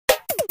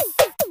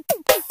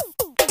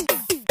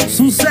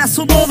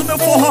Sucesso novo, meu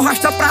forró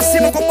rasta pra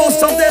cima,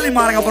 composição dele,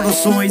 Maraga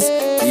Produções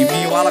e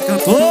Minhoala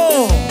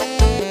cantou.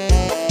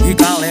 E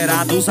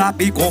galera do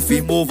Zap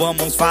confirmou,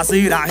 vamos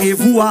fazer a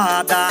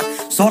revoada.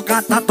 Só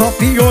cata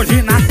top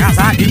hoje na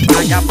casa de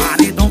praia,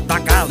 paredão tá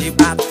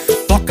calibrado,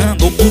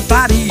 tocando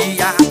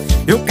putaria.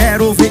 Eu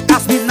quero ver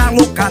as mina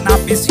louca na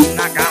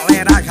piscina,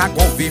 galera já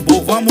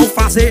confirmou, vamos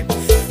fazer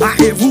a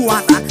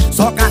revoada.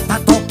 Só cata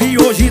top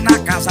hoje na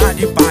casa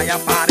de praia,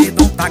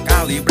 paredão tá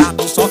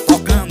calibrado, só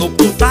tocando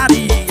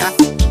putaria.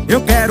 Eu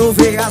quero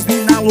ver as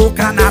mina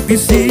louca na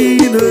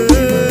piscina.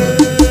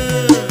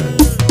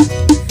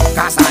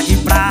 Casa de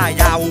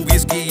praia,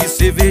 uísque e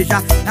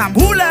cerveja, a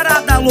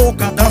mulherada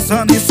louca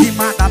dançando em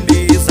cima da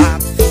mesa.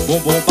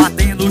 Bumbum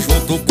batendo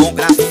junto com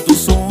grave do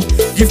som.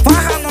 De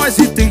farra nós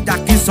entende,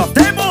 aqui só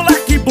tem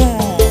moleque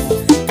bom.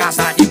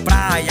 Casa de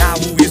praia,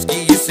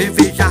 uísque e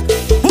cerveja,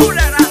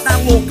 mulherada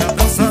louca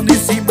dançando em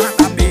cima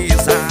da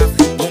mesa.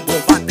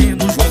 Bumbum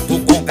batendo junto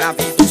com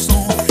grave do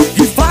som.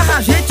 De farra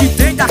a gente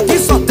entende, aqui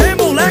só tem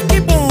moleque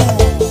bom.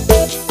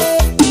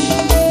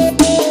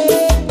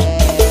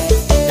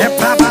 É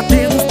pra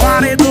bater nos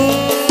paredões.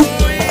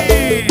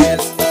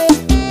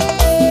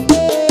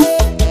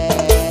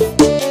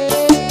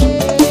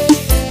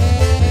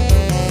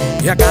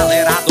 E a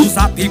galera do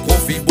Zap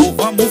confirmou,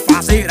 vamos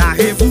fazer a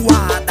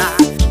revoada.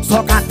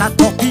 Só cata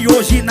top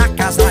hoje na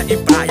casa de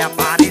praia,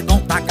 paredão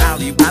tá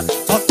calibrado,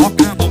 só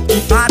tocando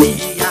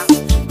putaria.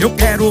 Eu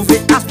quero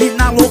ver as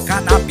mina louca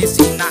na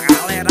piscina, a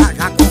galera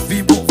já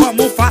confirmou,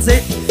 vamos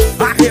fazer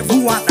a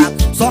revoada.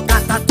 Só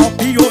cata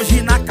top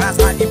hoje na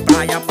casa de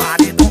praia,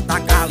 paredão tá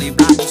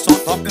calibrado, só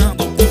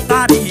tocando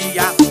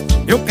putaria.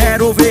 Eu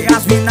quero ver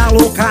as mina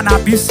louca na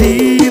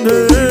piscina.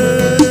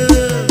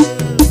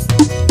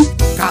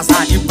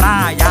 Casa de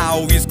praia,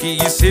 uísque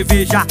e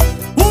cerveja,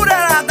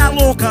 mulherada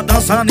louca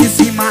dançando em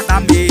cima da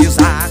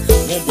mesa.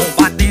 Bumbum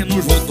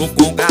batendo junto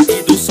com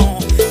grave do som.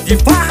 De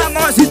farra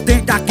nós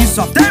entende, aqui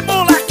só tem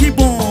moleque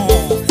bom.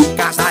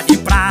 Casa de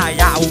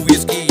praia,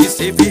 uísque e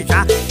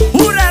cerveja,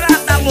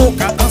 mulherada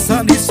louca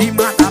dançando em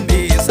cima da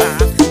mesa.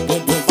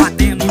 Bumbum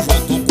batendo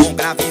junto com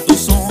grave do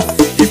som.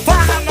 De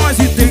farra nós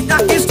entende,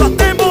 aqui só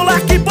tem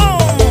moleque bom.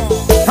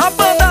 A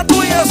banda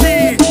do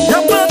Inhazi,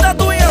 a banda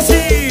do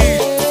Inhazi,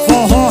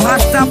 forró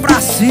rasta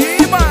pra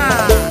cima,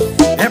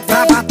 é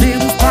pra bater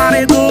nos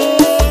paredões.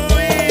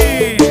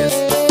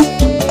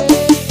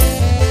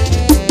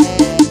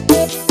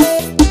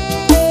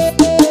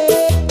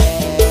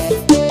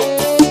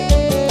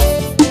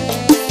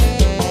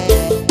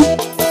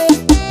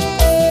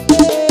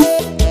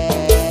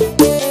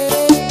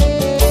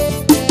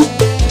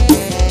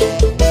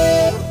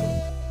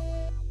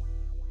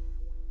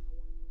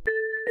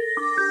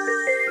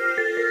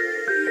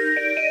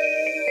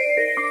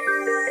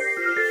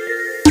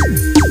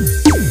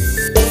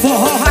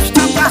 Forró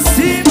rasta pra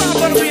cima,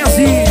 bora do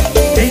Inhazi,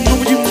 em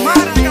nome de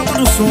Maraga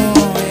Produções.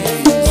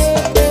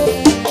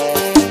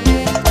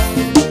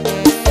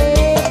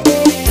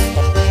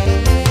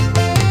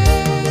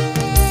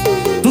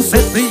 Tu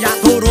sempre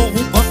adorou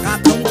um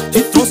pancadão,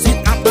 te trouxe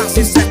na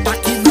base certa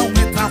que não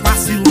entra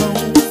vacilão.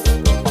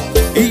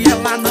 E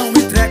ela não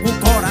entrega o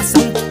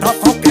coração pra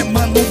qualquer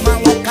mano, uma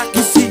louca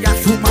que se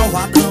acha um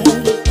malvadão.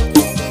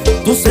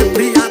 Tu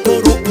sempre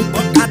adorou um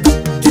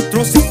pancadão, te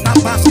trouxe na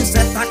base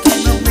certa que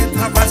não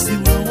entra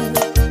vacilão.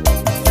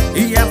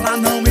 E ela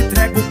não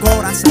entrega o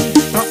coração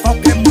pra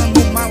qualquer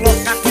mano, uma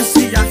louca que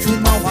se acha um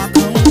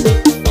malvadão.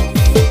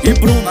 E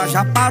Bruna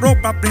já parou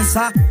pra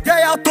pensar que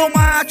é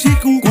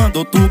automático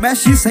quando tu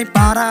mexe sem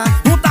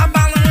parar. O da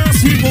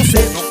balança e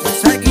você não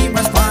consegue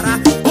mais parar.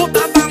 O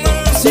da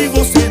balança e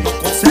você não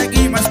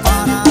consegue mais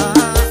parar.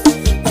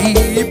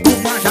 E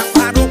Bruna já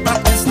parou pra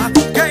pensar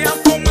que é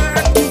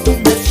automático, tu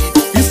mexe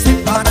e sem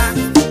parar.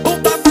 O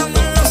da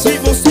balança e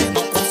você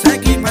não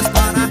consegue mais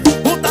parar.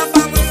 O da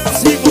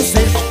balança e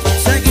você não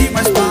consegue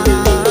mais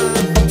parar.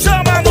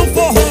 Chama no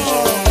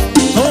forró,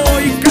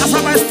 oi,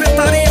 casa mais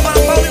petaria,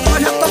 Paulina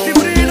já tá de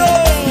brilho.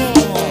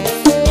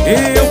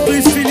 Eu,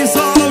 Clis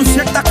Filizola, o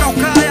cheque da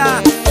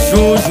calcaia,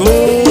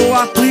 Jojo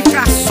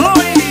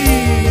Aplicações.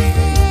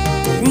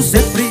 Tu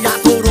sempre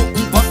adorou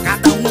um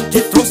pancadão,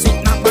 te trouxe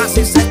na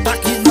base certa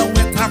que não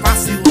entra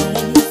vacilão.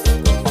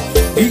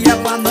 E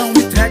ela não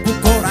entrega o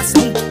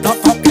coração pra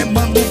qualquer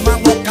mano, uma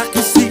louca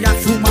que se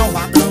acha um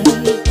malvadão.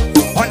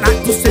 Olha,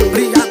 tu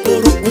sempre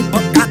adorou um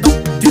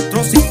pancadão, te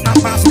trouxe na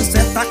base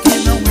certa que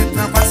não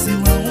entra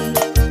vacilão.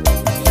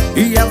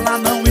 E ela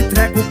não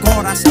entrega o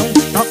coração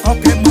pra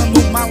qualquer mano,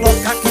 uma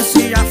louca que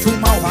se acha um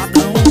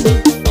malvadão.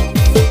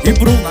 E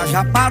Bruna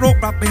já parou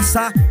pra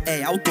pensar,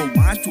 é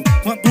automático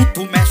quando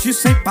tu mexe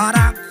sem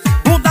parar.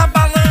 O da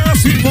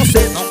balança e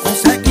você não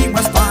consegue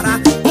mais parar.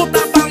 O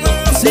da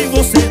balança e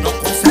você não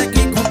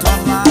consegue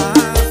controlar.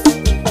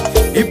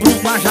 E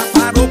Bruna já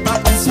parou pra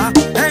pensar,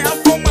 é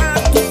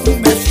automático, tu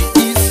mexe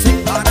e sem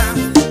parar.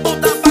 O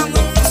da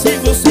balança e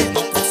você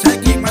não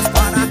consegue mais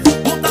parar.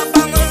 O da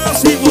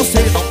balança e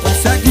você não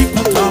consegue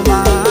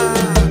controlar.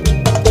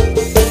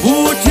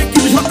 O Tique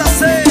do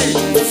JC,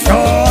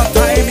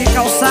 JM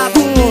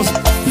Calçados,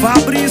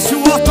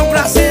 Fabrício Horto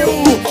Brasil,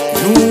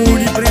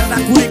 Júlio Breno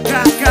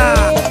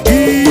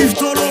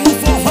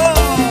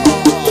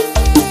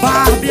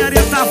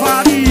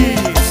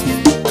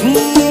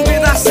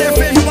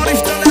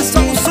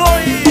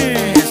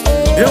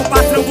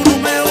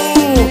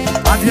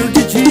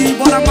pode,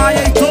 bora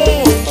Maia e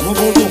Tô, no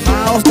gol do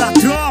house da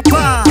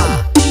tropa.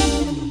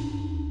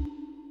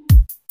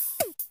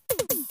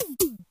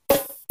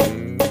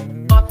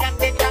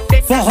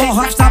 Forró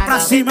rasta pra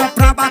cima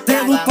pra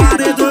bater no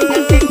paredão.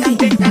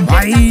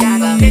 Aí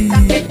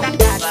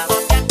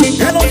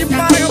é nome de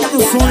Maria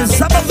Produções,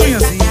 sabadinha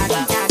assim.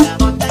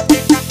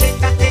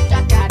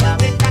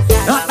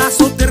 Ela tá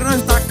solteira,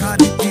 nós tá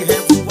carinha de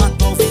revoa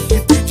novinha,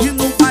 entende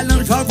no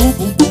bailão, joga o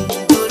bumbum.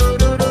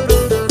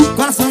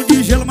 Coração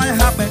de gelo, mas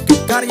rabo é que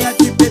carinha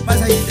de bebê,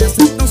 mas aí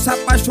desce, não se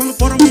apaixona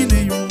por homem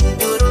nenhum.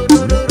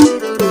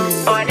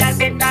 Olha a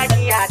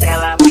sentadinha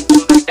dela,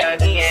 muito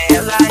gostosinha,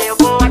 ela eu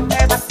vou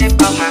até bater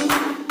palma.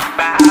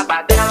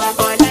 Barra dela,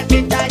 olha a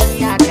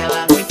sentadinha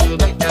dela, muito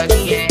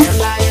gostosinha,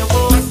 ela eu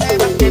vou até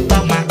bater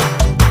palma.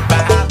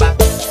 Barra.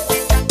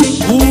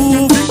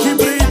 O Vic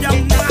Brinde, a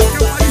marca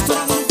mais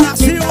estourada no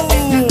Brasil.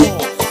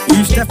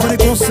 Stephanie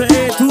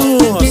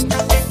Conceitos,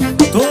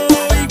 tô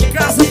em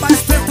casa pra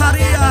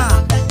espetaria.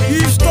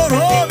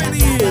 Estourou,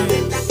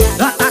 menino.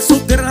 Ela tá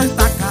solteira, nós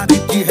tá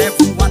carente de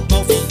revoa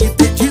novinha,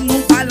 entende no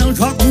bailão,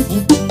 joga o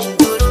bumbum.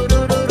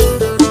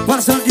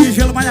 Coração de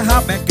gelo, mas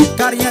rabo é que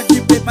carinha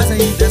de bebê, mas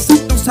aí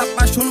desce, não se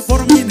apaixona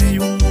por homem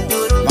nenhum.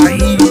 Vai.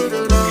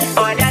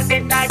 Olha a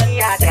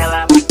sentadinha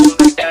dela, muito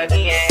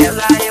gostosinha,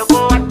 ela eu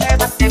vou até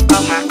bater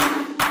palma.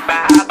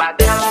 Barra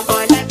dela,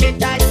 olha a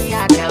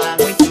sentadinha dela,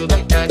 muito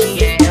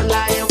gostosinha,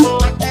 ela eu vou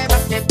até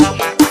bater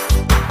palma.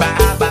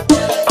 Barra.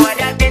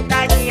 Olha a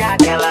sentadinha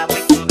dela,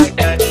 muito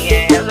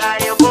gostosinha, ela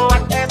eu vou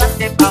até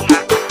bater palma.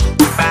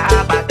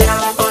 Barra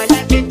dela,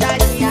 olha a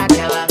sentadinha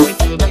dela,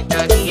 muito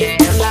gostosinha,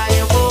 ela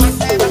eu vou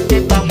até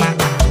bater palma.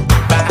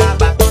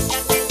 Barra.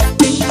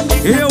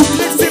 Eu,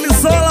 Cristina,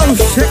 o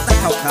chefe da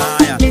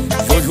Calcaia,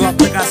 Jojo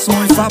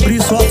Aplicações,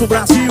 Fabrício Alto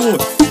Brasil,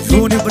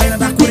 Júnior Brena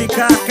da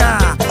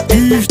Curicaca,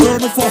 estouro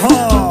no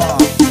forró,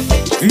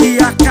 e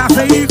a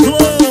Veículo,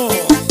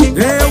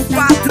 meu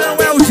patrão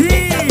é o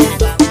Jim,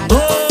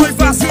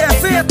 noivas e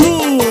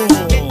eventos,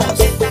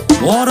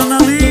 bora na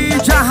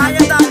Lídia, a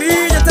rainha da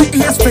mídia, tem que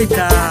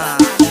respeitar.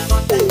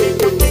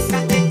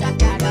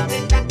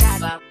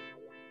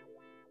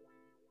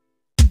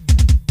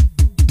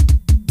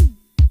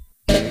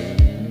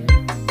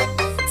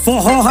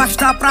 Forró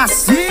rasta pra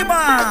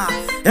cima,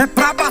 é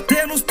pra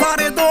bater nos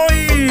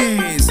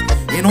paredões.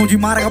 Em nome de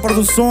Maria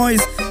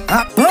Produções,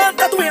 a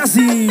banda do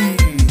Inhazinho.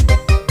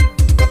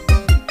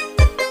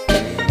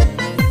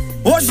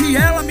 Hoje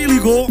ela me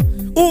ligou,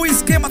 o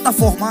esquema tá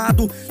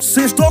formado.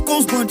 Sextou com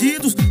os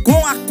bandidos,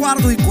 com a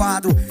quadra do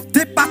enquadro.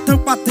 Tem patrão,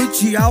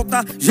 patente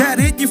alta,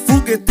 gerente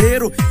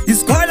fogueteiro.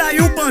 Escolhe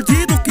aí o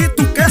bandido que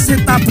tu quer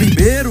sentar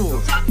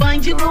primeiro.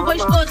 Bandido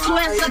gostoso,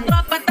 essa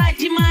tropa tá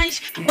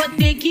demais. Vou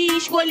ter que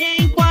escolher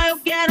em qual eu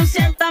quero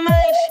sentar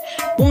mais.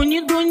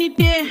 Unido,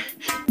 unité,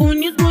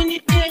 unido,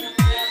 unité.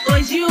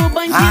 Hoje o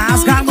bandido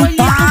rasga no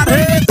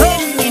paredão.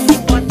 Quem me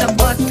bota,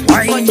 bota,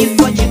 pode,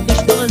 pode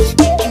gostoso.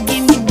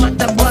 Quem me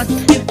bota, bota,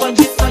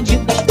 pode, pode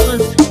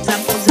gostoso.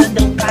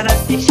 Sabusadão, cara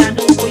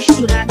fechado,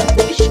 posturado,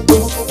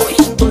 gostoso,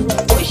 gostoso,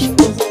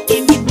 gostoso.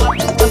 Quem me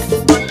bota,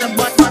 bota,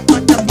 bota,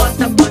 bota,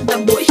 bota, bota,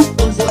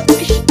 gostoso,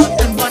 gostoso.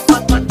 Bota,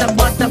 bota,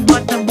 bota,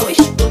 bota,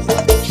 gostoso,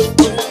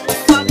 gostoso.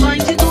 Só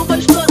bandido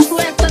gostoso,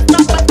 essa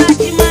tropa tá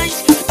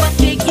demais. Vou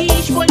ter que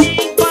escolher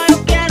em qual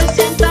eu quero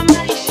sentar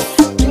mais.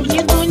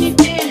 Unido,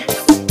 unité,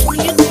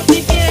 unido,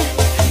 unité.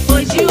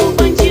 Hoje o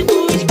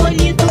bandido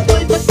escolhido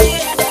foi você.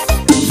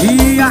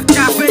 E a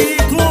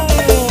Veículos,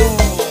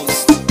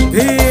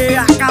 e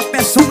a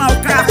Personal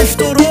Carro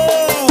estourou.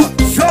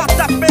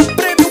 JP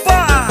Prêmio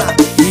Bar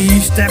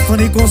e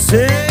Stephanie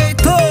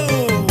Conceitos.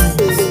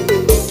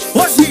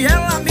 Hoje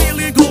ela me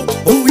ligou,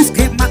 o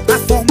esquema tá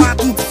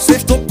formado.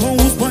 Sextou com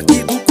os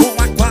bandidos,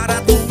 com a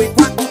quadra do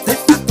enquadro. Tem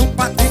patrão,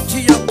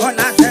 patente,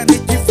 olha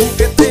gerente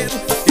fogueteiro.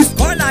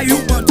 Escolhe aí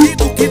o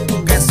bandido que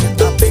tu quer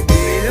sentar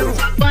primeiro.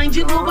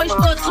 Bandido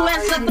gostoso,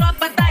 essa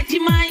tropa tá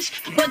demais.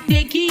 Vou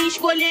ter que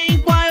escolher em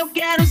qual eu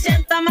quero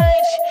sentar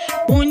mais.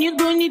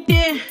 Unido,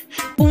 unité,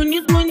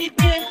 unido,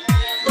 unité.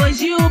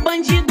 Hoje o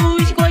bandido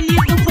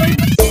escolhido foi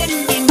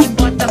você. Quem me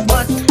bota,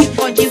 bota,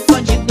 pode,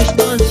 pode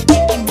gostoso.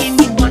 Quem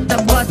me bota,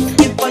 bota,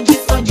 pode,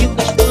 pode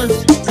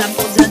gostoso.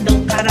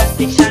 Sabusadão, cara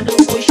fechado,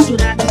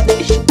 posturado,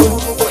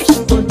 gostoso,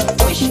 gostoso,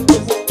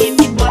 gostoso. Quem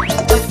me bota,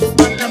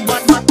 bota,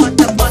 bota,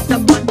 bota, bota,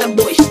 bota,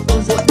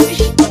 gostoso,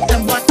 gostoso.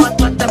 Bota,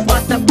 bota,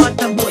 bota,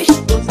 bota,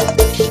 gostoso,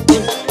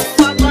 gostoso.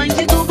 Só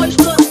bandido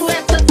gostoso,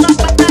 essa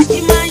tropa tá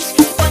demais.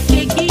 Vou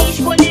ter que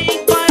escolher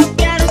em qual eu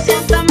quero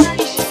sentar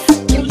mais.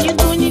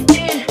 Unido,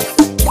 unité,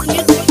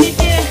 unido,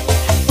 unité.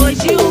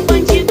 Hoje o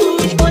bandido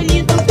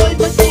escolhido foi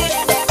você.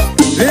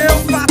 Meu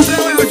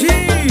patrão é o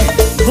Jim,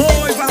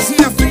 noivas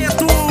e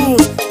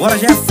eventos. Bora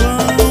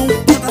Jefão,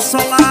 toda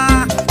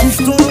solar,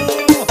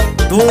 estourou.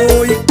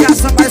 Tô em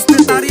casa, mais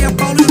petaria,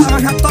 Paulinho,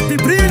 Lava Top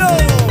Brilho.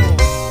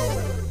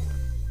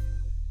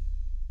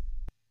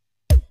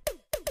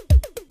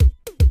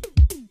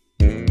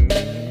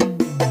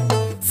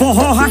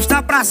 Forró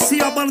rasta pra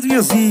cima,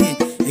 bandinhazinho.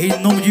 Em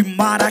nome de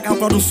Maria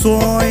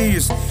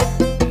Produções,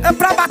 é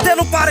pra bater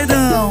no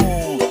paredão.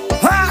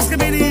 Rasga,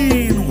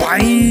 menino,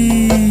 vai.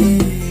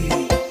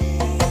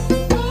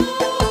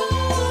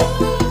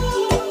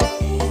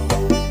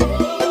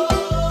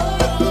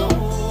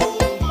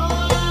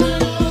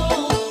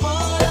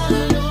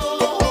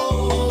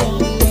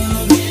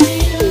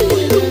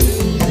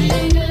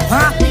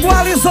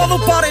 som no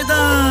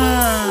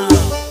paredão.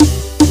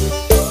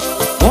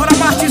 Bora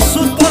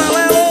Martiçu, bora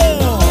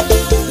Lelo.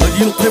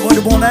 Bandinho, Playboy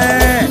de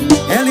boné.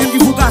 Elinho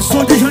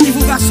divulgação, Dejando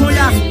divulgação e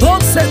Ardor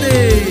do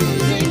CD.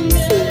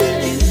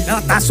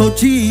 Ela tá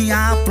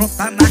soltinha,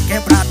 pronta na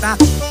quebrada,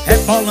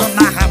 rebolando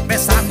na rapa,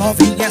 essa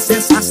novinha é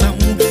sensação.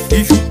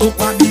 E junto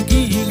com a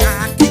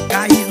amiguinha que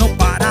cai e não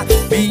para,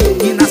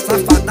 menina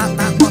safada tá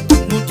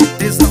notando de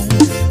tesão.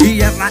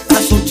 E ela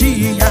tá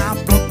soltinha,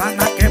 pronta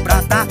na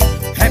quebrada,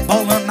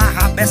 rebolando na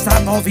rapa, essa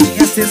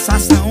novinha é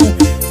sensação.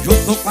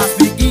 Junto com as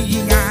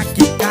amiguinha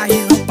que cai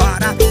e não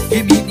para,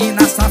 e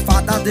menina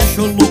safada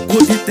deixou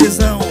louco de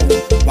tesão.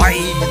 Uai!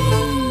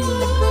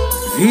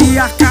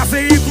 VH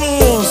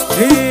Veículos,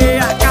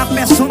 VH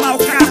Personal,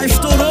 cara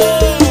estourou.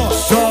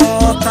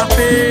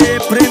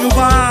 JP, Prêmio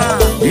Bar,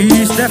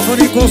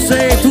 Stephanie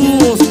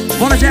Conceitos,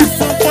 bora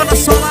Jefão, bora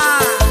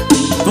Solar.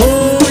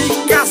 Tô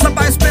em casa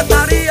pra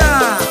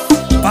espetaria,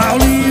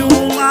 Paulinho,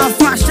 La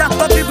Faixa,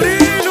 Top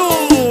Brilho,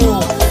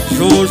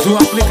 Jojo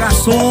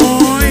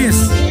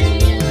Aplicações.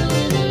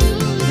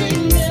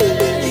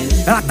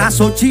 Ela tá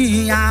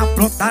soltinha,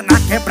 pronta na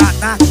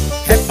quebrada,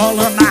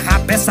 rebolando na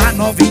rapa, essa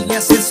novinha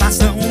é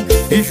sensação.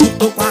 E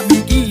junto com a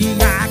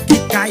amiguinha que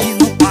cai e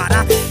não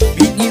para,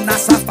 menina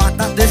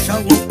safada deixa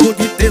louco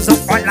de tesão.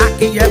 Olha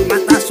que ela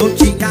tá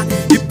soltinha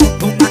e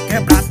pronto na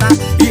quebrada,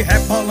 e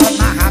rebolando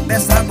na rapa,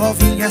 essa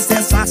novinha é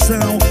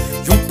sensação.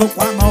 Junto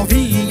com a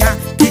novinha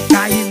que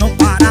cai e não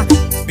para,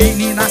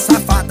 menina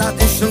safada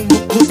deixa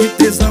louco de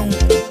tesão.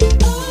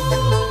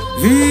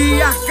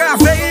 VH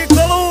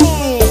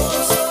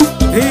Veículos,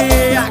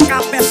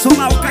 VH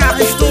Personal,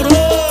 cara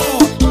estourou.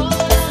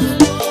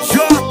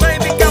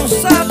 JM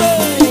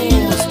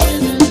Calçados,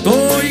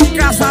 tô em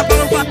casa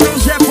pelo patrão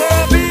Zé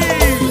Bob,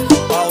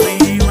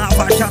 Paulinho, La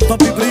Faixa,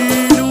 Top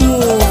Brilho,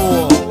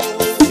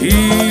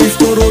 e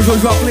estourou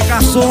Jojo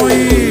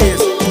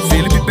Aplicações,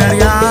 Felipe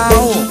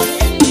Imperial,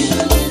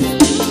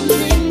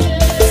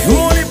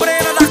 Júnior e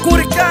Brena da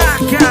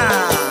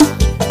Curicaca,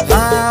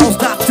 House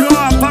da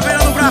Tropa,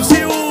 Beira do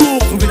Brasil,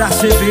 Clube da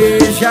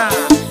Cerveja,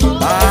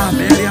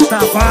 Armélia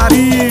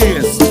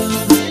Tavares,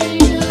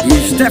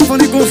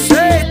 Stephanie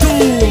Conceitos,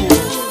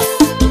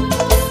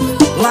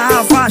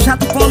 Lava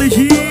Jato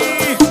Poligim,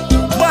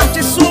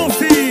 Bate Surf,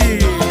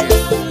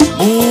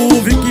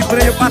 Move que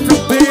freio patrão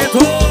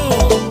Pedro.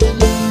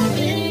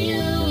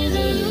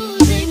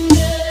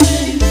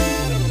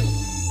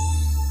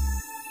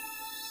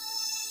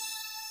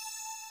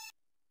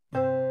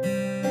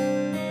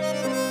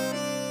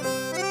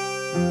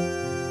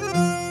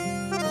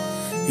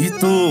 E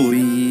tô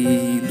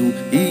indo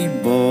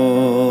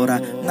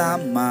embora na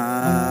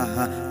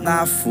marra,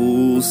 na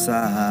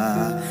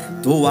força.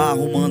 Tô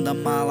arrumando a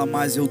mala,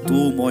 mas eu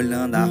tô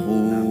molhando a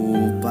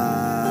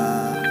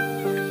roupa.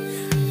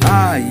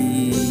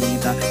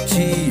 Ainda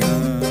te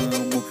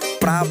amo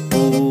pra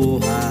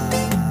porra.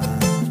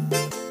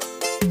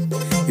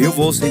 Eu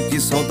vou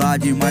sentir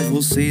saudade, mas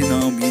você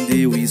não me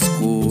deu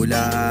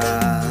escolha.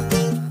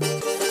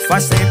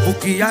 Faz tempo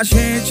que a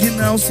gente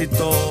não se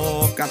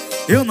toca.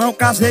 Eu não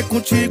casei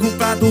contigo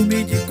pra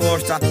dormir de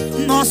costa.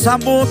 Nosso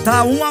amor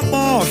tá uma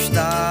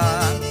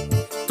bosta.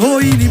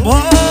 Tô indo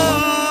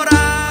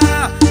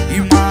embora, e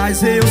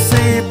mais eu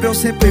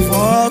sempre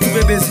volto,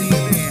 bebezinha.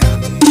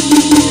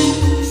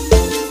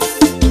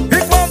 E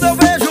quando eu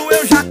vejo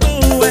eu já tô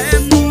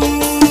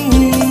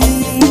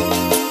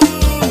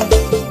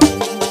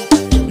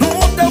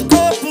no teu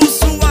corpo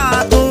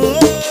suado,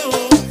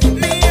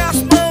 minhas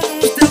mãos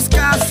nos teus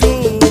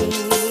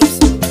cachorros.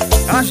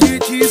 A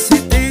gente se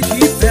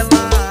entende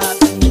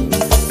pelado,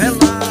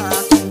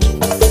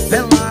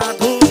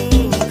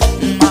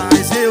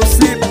 mas eu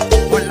sempre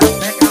olha,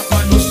 pega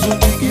nós no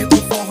swing do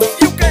forró.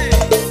 E o quê?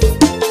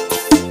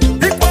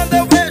 E quando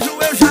eu vejo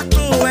eu já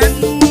tô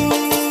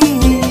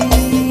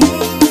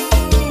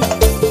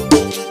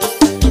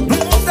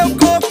no teu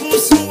corpo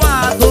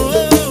suado,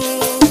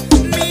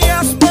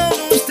 minhas mãos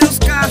nos teus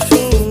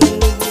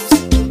cachorros.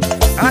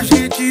 A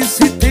gente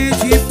se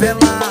entende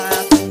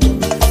pelado,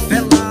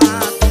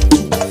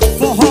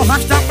 forró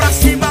rasta pra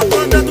cima,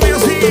 banda do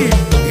Yuzi.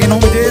 Em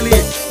nome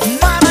dele,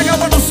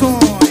 Maragaba do Sonho.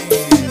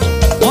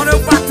 Bora o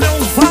patrão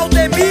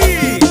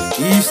Valdemir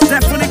e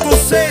Stephanie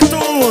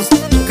Conceitos,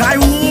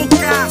 Caio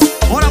Lucas,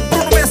 bora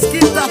Bruno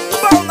Mesquita,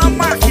 pau na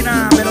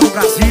máquina, melhor do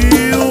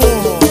Brasil.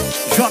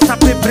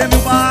 JP Prêmio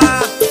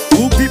Bar,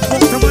 o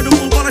pipoco tamanho do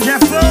mundo, bora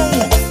Jefão,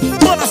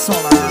 bora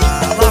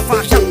Solar, La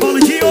Faixa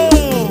Polidinho.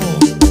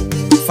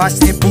 Faz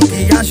tempo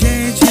que a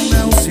gente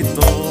não se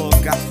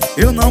toca.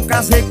 Eu não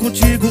casei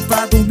contigo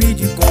pra dormir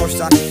de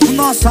costa.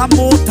 Nosso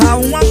amor tá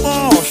uma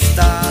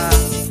bosta.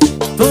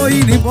 Tô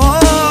indo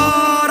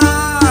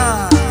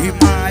embora, e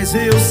mais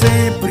eu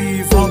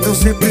sempre volto.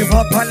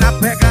 Olha a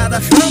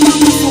pegada, chama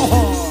no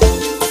forró.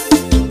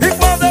 E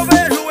quando eu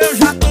vejo eu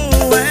já tô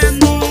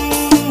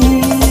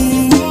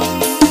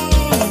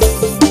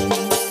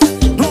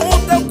no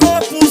teu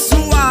corpo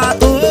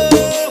suado,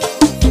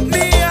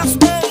 minhas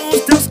mãos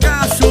nos teus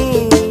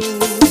cachorros.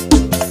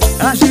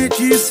 A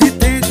gente se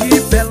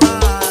entende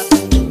pelado,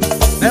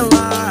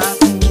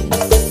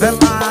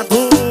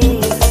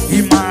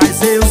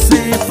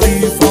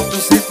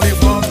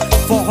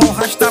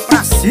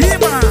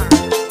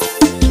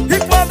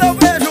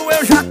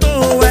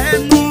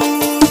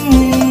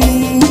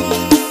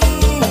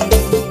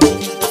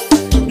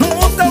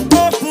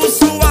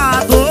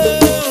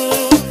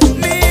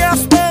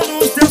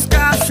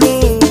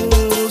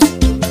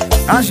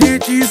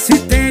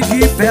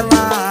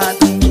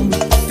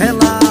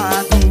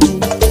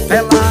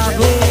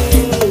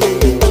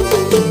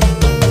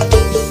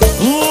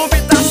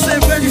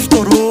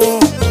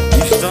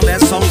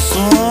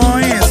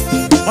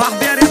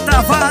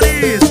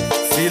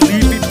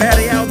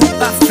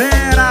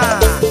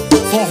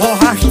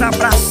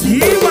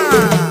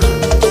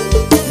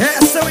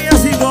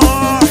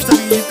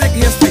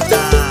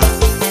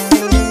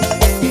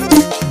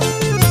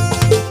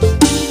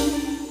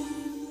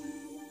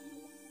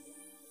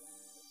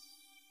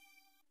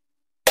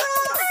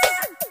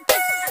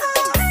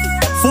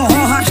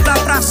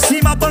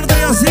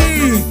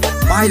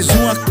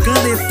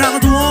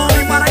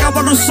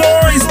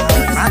 Produções,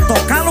 pra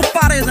tocar no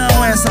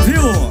paredão essa,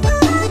 viu?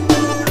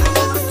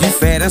 De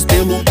férias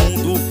pelo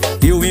mundo,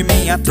 eu e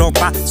minha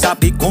tropa,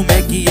 sabe como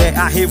é que é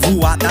a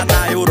revoada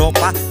na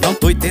Europa? Não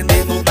tô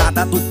entendendo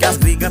nada do que as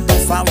gringas tão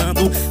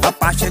falando. A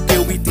parte é que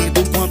eu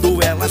entendo quando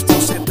elas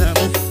tão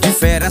sentando. De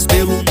férias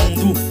pelo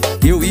mundo,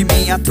 eu e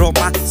minha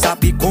tropa,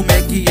 sabe como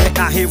é que é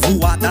a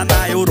revoada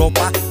na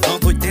Europa? Não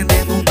tô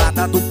entendendo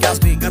nada do que as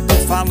gringas tão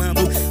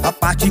falando. A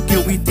parte que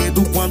eu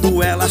entendo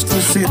quando elas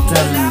tão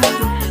sentando.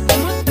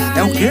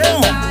 É o quê,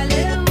 ó?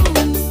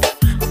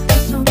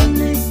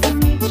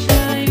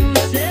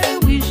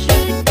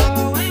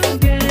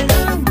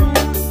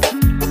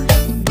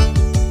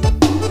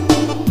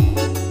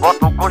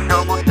 Bota o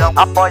colchão no chão,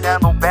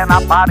 apoiando o pé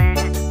na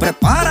parede.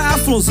 Prepara a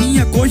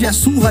florzinha que hoje é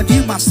surra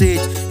de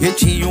macete.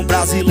 Jeitinho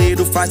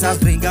brasileiro faz as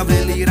gringas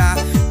delirar.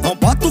 Não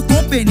boto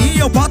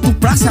companhia, eu boto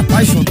pra se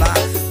apaixonar.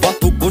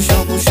 Bota o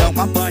colchão no chão,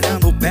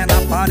 apanhando o pé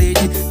na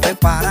parede.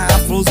 Prepara a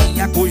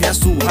florzinha que hoje é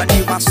surra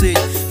de macete.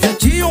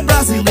 Jeitinho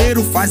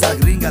brasileiro faz as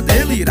gringas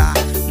delirar.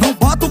 Não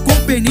boto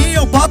companhia,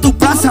 eu boto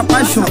pra se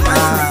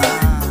apaixonar.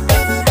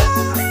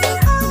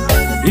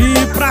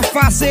 E pra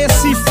fazer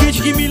esse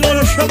feat de milhões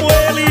eu chamo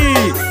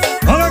ele,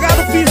 o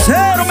legado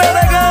piseiro, meu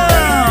negão.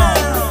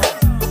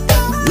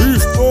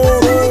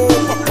 Estourou,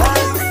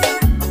 papai.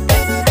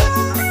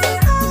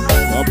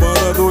 A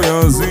banda do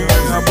Yanzinho,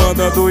 a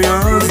banda do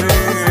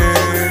Yanzinho.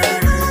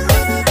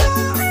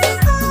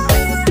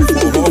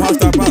 Vou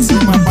arrastar pra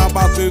cima pra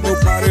bater no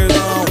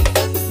paredão.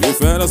 De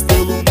férias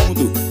pelo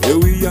mundo, eu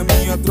e a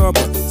minha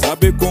tropa,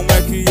 saber como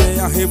é que é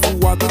a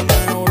revoada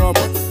na Europa.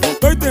 Não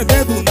tô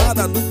entendendo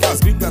nada do que as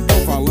gringas tão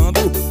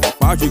falando. A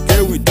parte que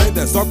eu entendo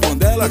é só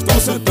quando elas tão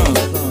sentando.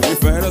 De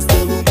férias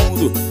pelo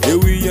mundo, eu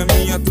e a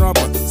minha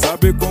tropa,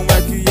 saber como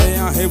é que é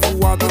a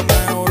revoada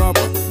na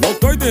Europa. Não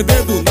tô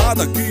entendendo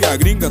nada que a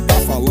gringa tá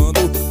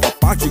falando. A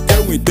parte que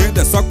eu entendo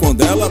é só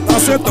quando ela tá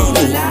sentando.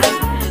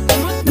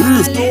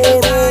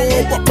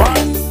 Estourou,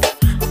 papai.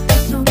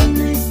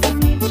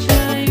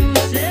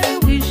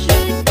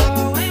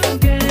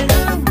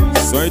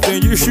 Só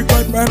entendi Chico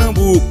em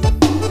Pernambuco.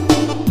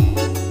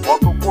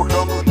 Bota o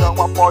colchão no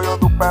chão,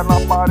 apoiando o pé na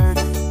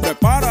parede.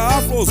 Prepara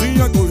a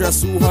florzinha que hoje é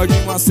surra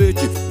de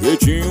macete.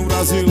 Jeitinho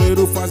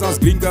brasileiro faz as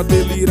gringas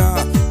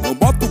delirar. Não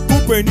boto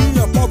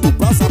companhia, boto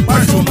pra se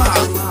apaixonar.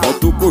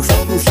 Bota o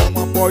colchão no chão,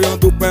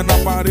 apoiando o pé na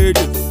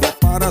parede.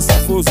 Prepara essa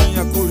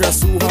florzinha que hoje é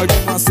surra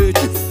de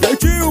macete.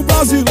 Jeitinho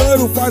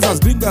brasileiro faz as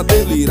gringas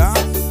delirar.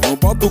 Não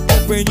boto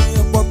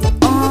companhia, boto...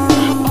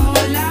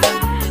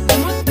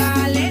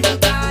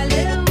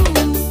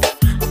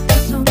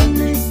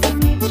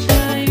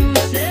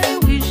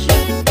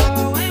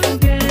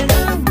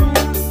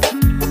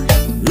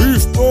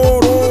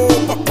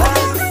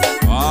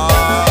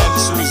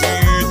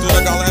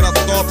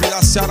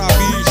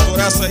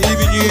 Essa aí,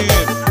 menino.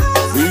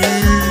 E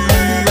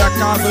a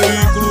K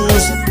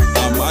Veículos,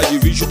 há mais de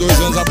 22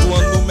 anos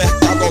atuando no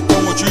mercado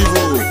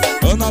automotivo.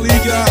 Ana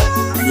Lídia,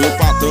 meu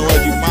patrão é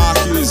de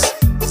Marques.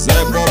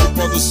 Zé Bob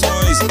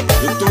Produções,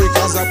 Heitor e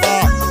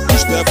Casabá,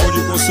 Stefan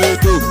de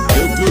Conceito,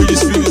 Euclides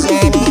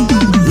Filizola.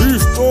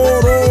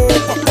 Estourou,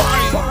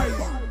 papai.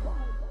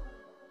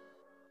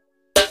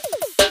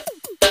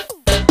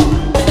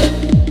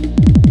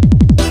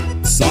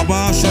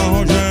 Sabacha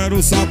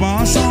Rogério,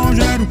 Sabacha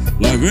Rogério,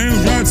 lá vem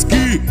o jet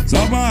ski.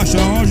 Sabacha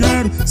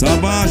Rogério,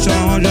 Sabacha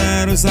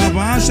Rogério,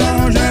 Sabacha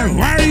Rogério,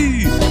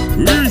 vai!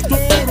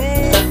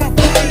 Estourou,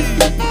 papai!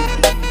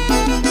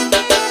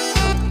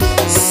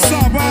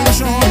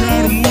 Sabacha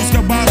Rogério,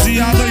 música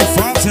baseada em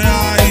fatos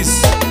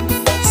reais.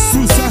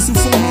 Sucesso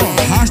forró,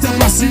 rasta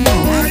pra cima,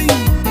 vai!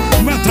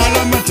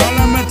 Metralha,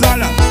 metralha,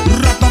 metralha,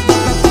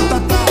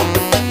 ratatatatata.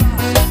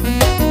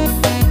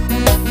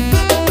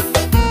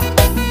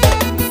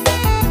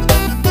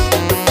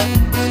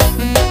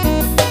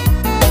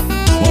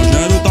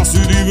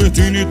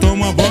 Divertindo e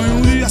toma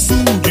banho de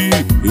açude,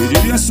 e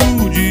de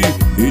açude,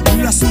 e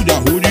de açude,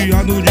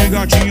 arrodeado de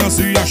gatinha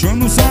se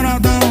achando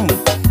saradão.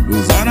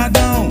 O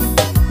saradão,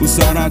 o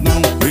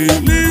saradão,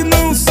 ele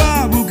não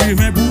sabe o que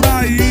vem por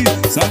aí.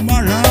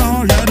 Sabacha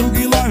Rogério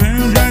que lá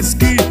vem o jet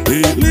ski,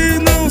 ele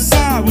não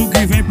sabe o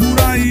que vem por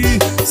aí.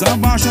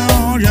 Sabacha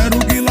Rogério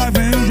que lá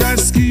vem o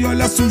jet ski.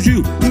 Olha,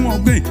 surgiu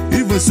alguém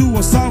e foi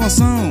sua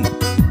salvação.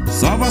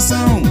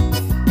 Salvação,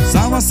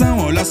 salvação,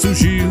 olha,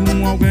 surgiu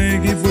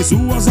alguém que foi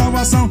sua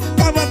salvação.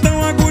 Tava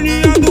tão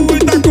agoniado e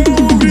tá com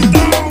um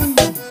gritão.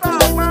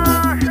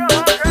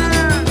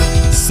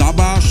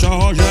 Sabacha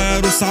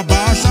Rogério,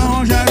 Sabacha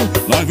Rogério,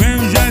 lá vem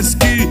o jet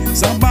ski.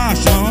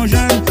 Sabacha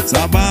Rogério,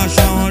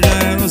 Sabacha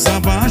Rogério,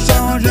 Sabacha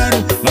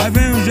Rogério, lá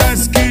vem o jet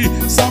ski.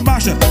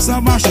 Sabacha,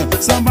 Sabacha,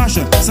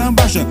 Sabacha,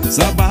 Sabacha,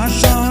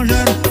 Sabacha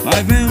Rogério,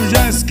 lá vem o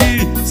jet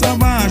ski.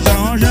 Sabacha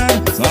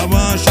Rogério,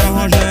 Sabacha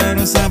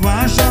Rogério,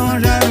 Sabacha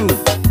Rogério.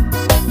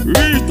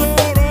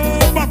 Estourou,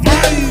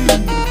 papai!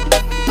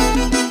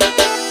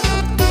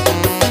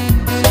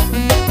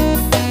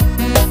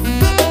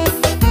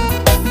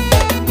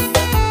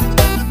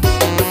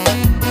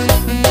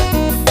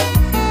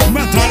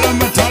 Metralha,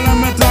 metralha,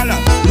 metralha,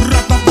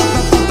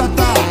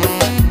 ratatatatata.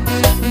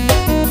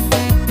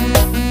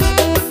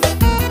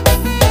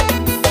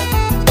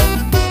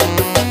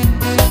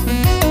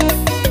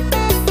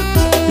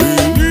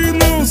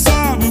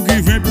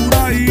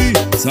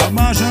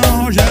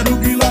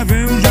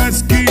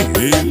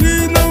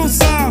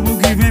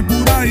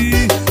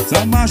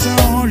 Sabaixa,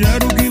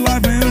 Rogério, que lá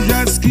vem o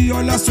jet ski.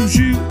 Olha,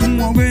 surgiu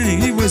alguém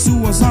e foi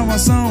sua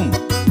salvação.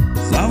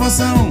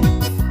 Salvação,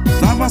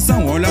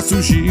 salvação. Olha,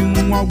 surgiu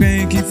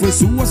alguém que foi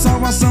sua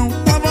salvação.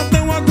 Tava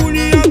tão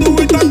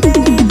agoniado e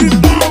tacou um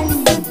gritão.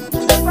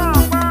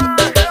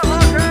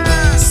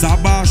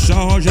 Sabaixa,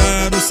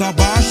 Rogério,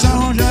 sabaixa,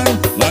 Rogério,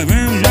 lá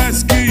vem o jet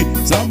ski.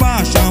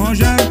 Sabaixa,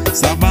 Rogério,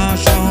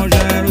 sabaixa,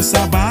 Rogério,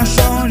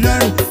 sabaixa,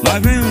 Rogério, lá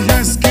vem o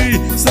jet ski.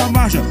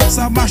 Sabaixa,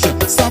 sabaixa,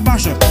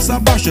 sabaixa,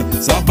 sabaixa,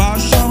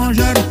 sabaixa,